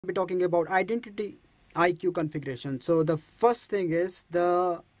Be talking about identity IQ configuration. So the first thing is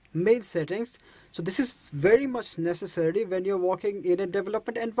the mail settings. So this is very much necessary when you're working in a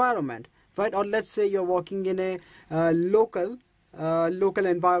development environment, right? Or let's say you're working in a local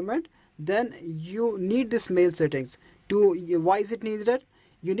environment, then you need this mail settings. Why is it needed?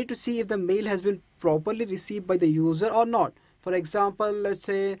 You need to see if the mail has been properly received by the user or not. For example, let's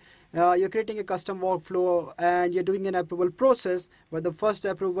say you're creating a custom workflow and you're doing an approval process where the first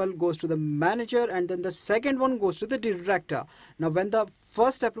approval goes to the manager and then the second one goes to the director. Now when the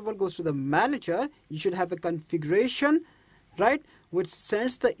first approval goes to the manager, you should have a configuration, right, which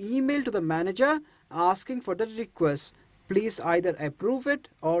sends the email to the manager asking for the request. Please either approve it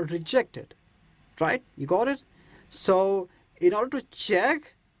or reject it, right? You got it? So in order to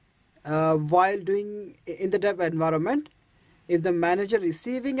check while doing in the dev environment if the manager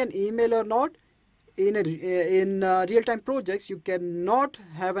receiving an email or not, in real-time projects you cannot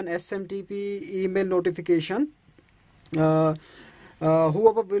have an SMTP email notification. Whoever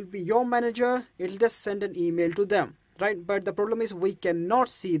will be your manager, it'll just send an email to them, right? But the problem is we cannot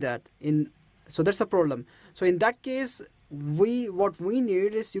see that so that's the problem. So in that case, what we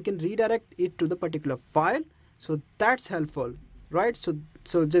need is you can redirect it to the particular file. So that's helpful, right?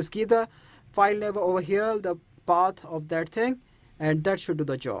 So just give the file name over here, the path of that thing, and that should do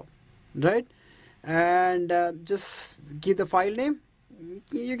the job, right? And just give the file name.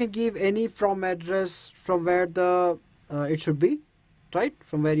 You can give any from address from where the it should be, right?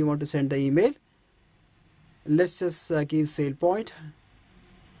 From where you want to send the email. Let's just give Sailpoint.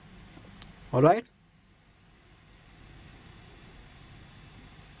 All right.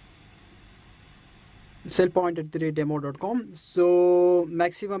 Sailpoint@demo.com. So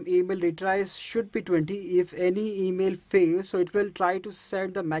maximum email retries should be 20. If any email fails, so it will try to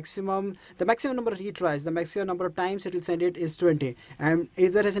send the maximum number of retries, the maximum number of times it will send it is 20. And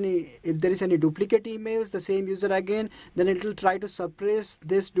if there is any duplicate emails, the same user again, then it will try to suppress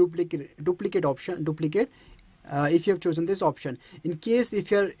this duplicate option. If you have chosen this option. In case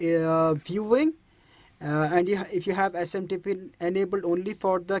if you're viewing and if you have SMTP enabled only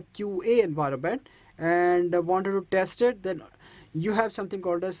for the QA environment and wanted to test it, then you have something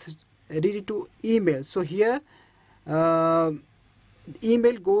called as ready to email. So here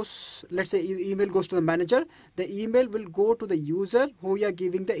email goes, let's say email goes to the manager, the email will go to the user who you are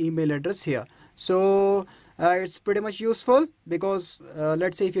giving the email address here. So it's pretty much useful because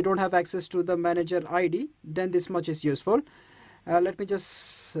let's say if you don't have access to the manager ID, then this much is useful. Let me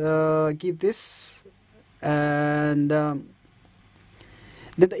just give this, and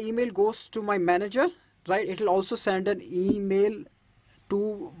then the email goes to my manager, right? It will also send an email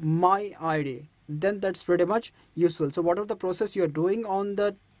to my ID. Then that's pretty much useful. So whatever the process you are doing on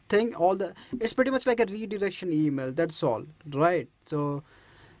the thing, it's pretty much like a redirection email. That's all, right? So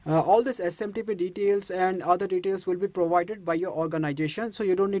all this SMTP details and other details will be provided by your organization, so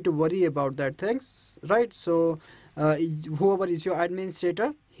you don't need to worry about that things, right? So whoever is your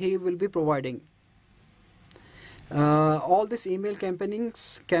administrator, he will be providing all this email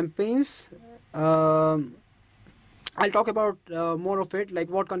campaigns. I'll talk about more of it, like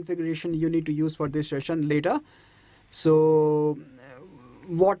what configuration you need to use for this session later. So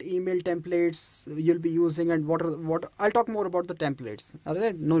what email templates you'll be using and what I'll talk more about the templates. All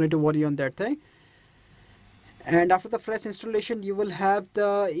right, no need to worry on that thing. And after the fresh installation, you will have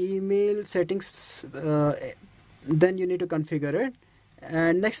the email settings. Then you need to configure it.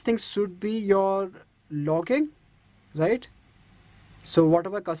 And next thing should be your logging, right? So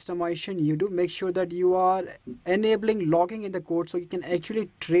whatever customization you do, make sure that you are enabling logging in the code so you can actually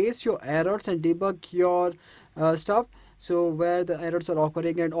trace your errors and debug your stuff. So where the errors are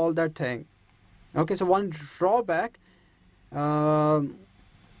occurring and all that thing. Okay, so one drawback in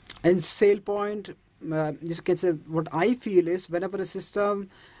Sailpoint, you can say what I feel is whenever a system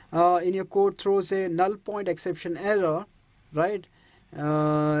in your code throws a null point exception error, right?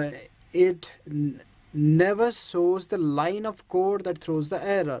 It never shows the line of code that throws the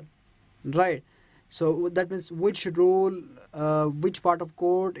error, right? So that means which rule, which part of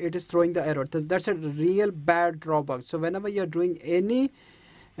code it is throwing the error. That's a real bad drawback. So whenever you're doing any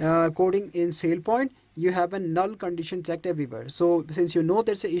coding in Sailpoint, you have a null condition checked everywhere. So since you know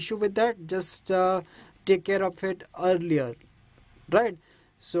there's an issue with that, just take care of it earlier, right?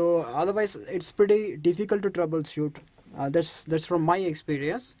 So otherwise it's pretty difficult to troubleshoot. That's from my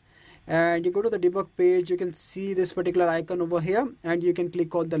experience. And you go to the debug page, you can see this particular icon over here and you can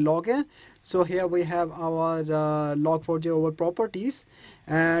click on the login. So here we have our log4j over properties,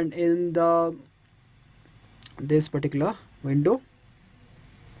 and in this particular window,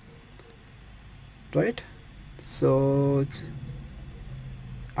 right? So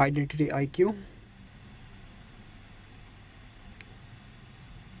identity IQ.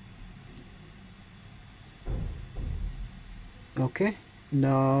 Okay,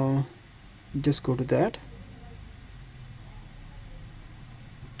 now just go to that.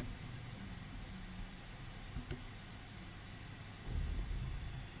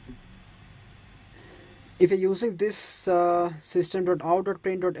 If you're using this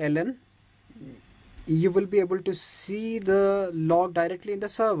system.out.print.ln, you will be able to see the log directly in the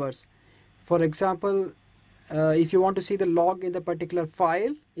servers. For example, if you want to see the log in the particular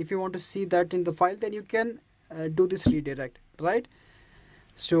file, if you want to see that in the file, then you can do this redirect, right?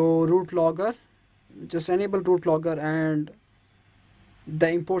 So root logger, just enable root logger, and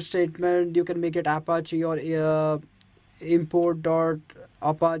the import statement, you can make it Apache or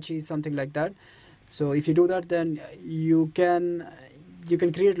import.apache, something like that. So if you do that, then you can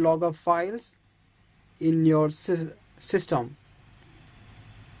create log of files in your system,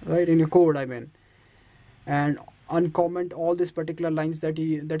 right, in your code, I mean, and uncomment all these particular lines that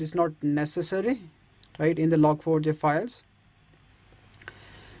is not necessary, right, in the log4j files.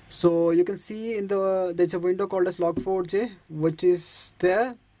 So you can see there's a window called as log4j, which is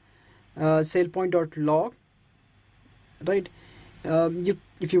there, sailpoint.log, right?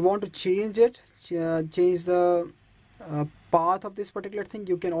 If you want to change it, change the path of this particular thing,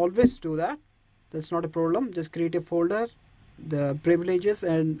 you can always do that. That's not a problem. Just create a folder, the privileges,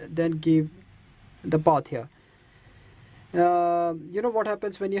 and then give the path here. You know what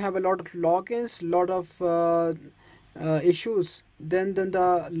happens when you have a lot of logins, lot of issues, then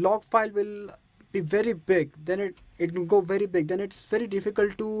the log file will be very big, then it will go very big, then it's very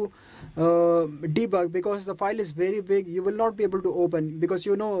difficult to debug, because the file is very big. You will not be able to open, because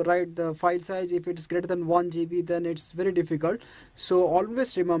you know, right, the file size, if it's greater than 1 GB, then it's very difficult. So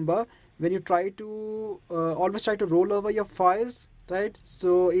always remember, when you try to always try to roll over your files, right?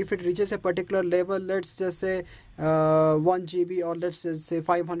 So if it reaches a particular level, let's just say 1 GB, or let's just say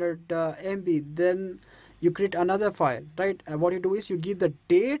 500 MB, then you create another file, right? What you do is you give the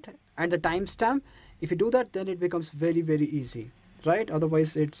date and the timestamp. If you do that, then it becomes very, very easy, right?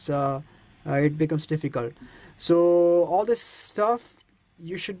 Otherwise it becomes difficult. So all this stuff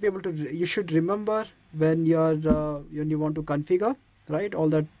you should be able to, you should remember when you're when you want to configure, right, all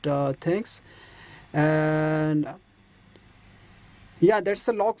that things. And yeah, that's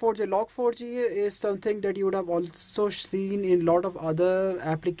the log4j. Log4j is something that you would have also seen in a lot of other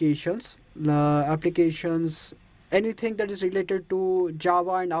applications. Anything that is related to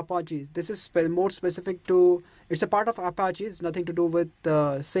Java and Apache. This is more specific to, it's a part of Apache. It's nothing to do with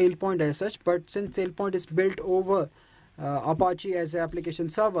Sailpoint as such, but since Sailpoint is built over Apache as an application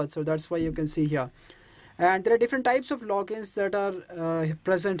server, so that's why you can see here. And there are different types of logins that are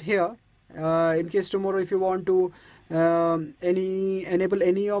present here. In case tomorrow, if you want to enable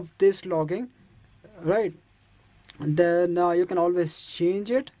any of this logging, right, then you can always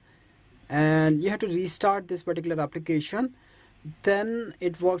change it, and you have to restart this particular application, then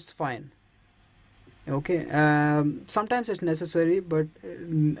it works fine. Okay, sometimes it's necessary, but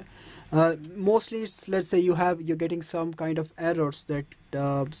mostly it's, let's say you're getting some kind of errors, that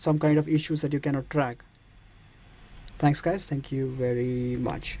some kind of issues that you cannot track. Thanks guys, thank you very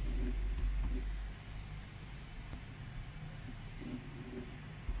much.